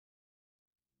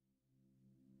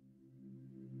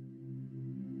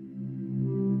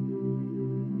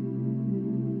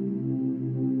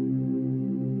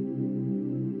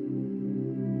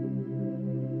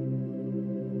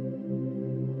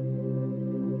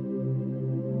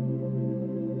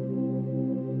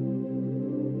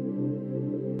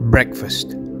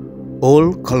Breakfast,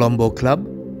 Old Colombo Club,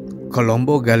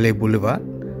 Colombo Gale Boulevard,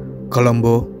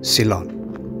 Colombo, Ceylon.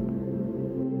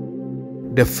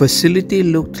 The facility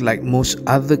looked like most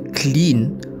other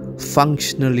clean,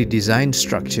 functionally designed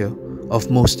structure of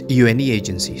most UNE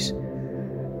agencies.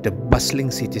 The bustling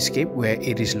cityscape where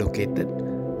it is located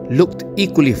looked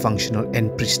equally functional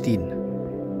and pristine.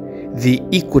 The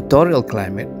equatorial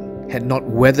climate had not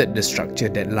weathered the structure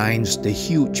that lines the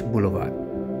huge boulevard.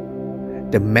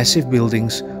 The massive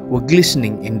buildings were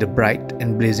glistening in the bright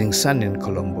and blazing sun in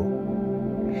Colombo.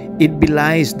 It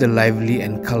belies the lively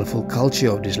and colorful culture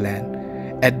of this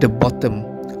land at the bottom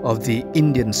of the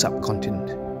Indian subcontinent.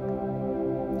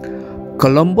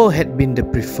 Colombo had been the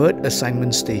preferred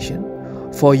assignment station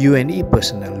for UNE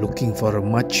personnel looking for a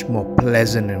much more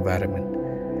pleasant environment.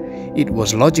 It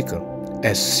was logical,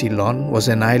 as Ceylon was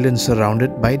an island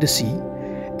surrounded by the sea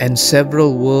and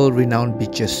several world-renowned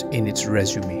beaches in its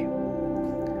resume.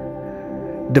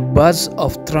 The buzz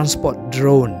of transport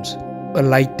drones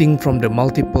alighting from the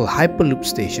multiple Hyperloop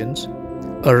stations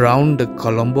around the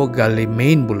Colombo Gale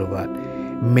main boulevard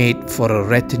made for a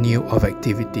retinue of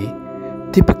activity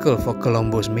typical for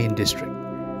Colombo's main district.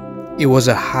 It was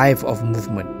a hive of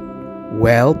movement,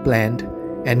 well planned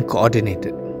and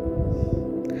coordinated.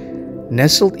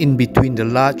 Nestled in between the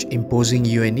large imposing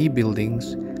UNE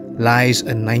buildings lies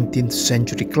a 19th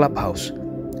century clubhouse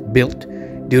built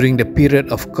during the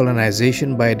period of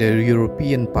colonization by the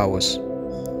European powers.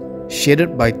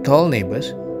 Shaded by tall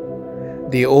neighbors,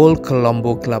 the old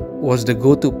Colombo Club was the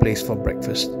go-to place for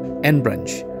breakfast and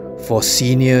brunch for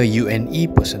senior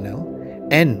UNE personnel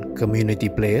and community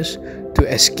players to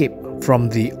escape from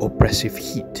the oppressive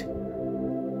heat.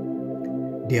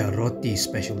 Their roti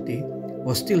specialty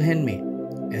was still handmade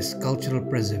as cultural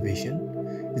preservation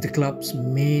is the club's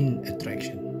main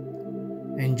attraction.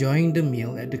 Enjoying the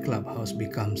meal at the clubhouse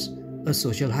becomes a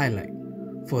social highlight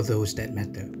for those that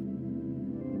matter.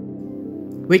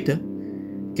 Waiter,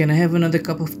 can I have another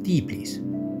cup of tea, please?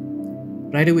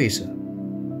 Right away, sir.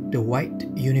 The white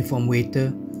uniform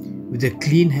waiter with a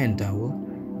clean hand towel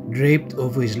draped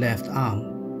over his left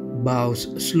arm bows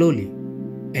slowly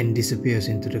and disappears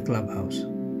into the clubhouse.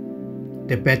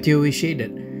 The patio is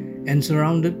shaded and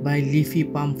surrounded by leafy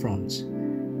palm fronds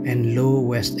and low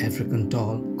West African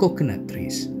tall coconut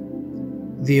trees.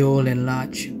 The old and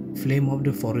large flame of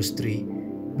the forest tree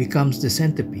becomes the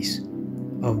centerpiece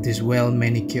of this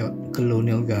well-manicured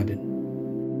colonial garden.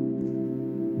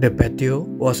 The patio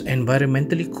was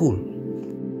environmentally cool.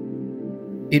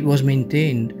 It was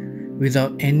maintained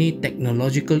without any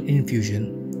technological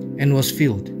infusion and was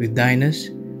filled with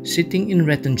diners sitting in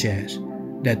rattan chairs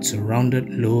that surrounded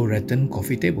low rattan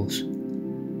coffee tables.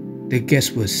 The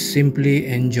guests were simply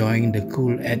enjoying the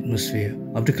cool atmosphere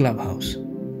of the clubhouse.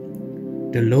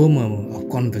 The low murmur of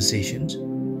conversations,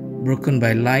 broken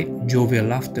by light, jovial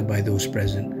laughter by those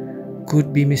present,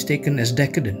 could be mistaken as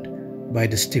decadent by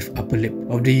the stiff upper lip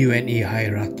of the UNE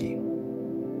hierarchy.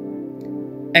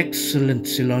 Excellent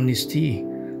Ceylonese tea.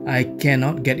 I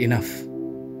cannot get enough.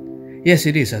 Yes,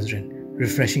 it is, Azrin.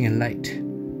 Refreshing and light.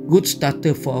 Good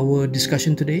starter for our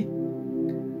discussion today.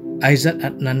 Aizat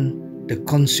Adnan, the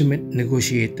consummate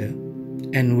negotiator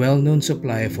and well-known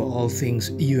supplier for all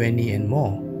things UNE and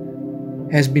more,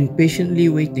 has been patiently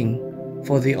waiting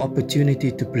for the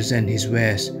opportunity to present his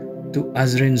wares to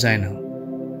Azrin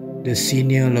Zainal, the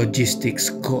senior logistics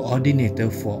coordinator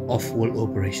for off-world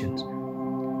operations.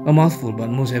 A mouthful, but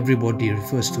most everybody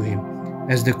refers to him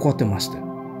as the quartermaster.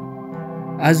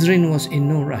 Azrin was in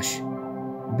no rush.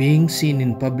 Being seen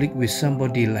in public with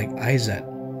somebody like Aizat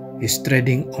is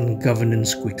treading on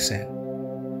governance quicksand.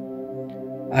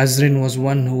 Azrin was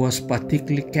one who was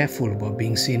particularly careful about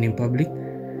being seen in public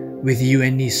with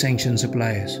UNE-sanctioned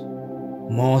suppliers,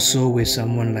 more so with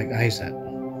someone like Aizat.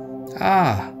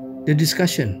 The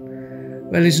discussion.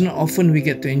 Well, it's not often we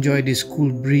get to enjoy this cool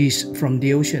breeze from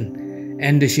the ocean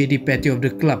and the shady patio of the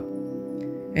club.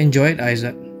 Enjoy it,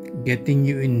 Aizat. Getting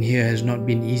you in here has not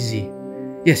been easy.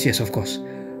 Yes, of course.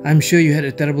 I'm sure you had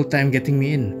a terrible time getting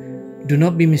me in. Do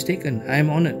not be mistaken, I am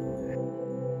honored.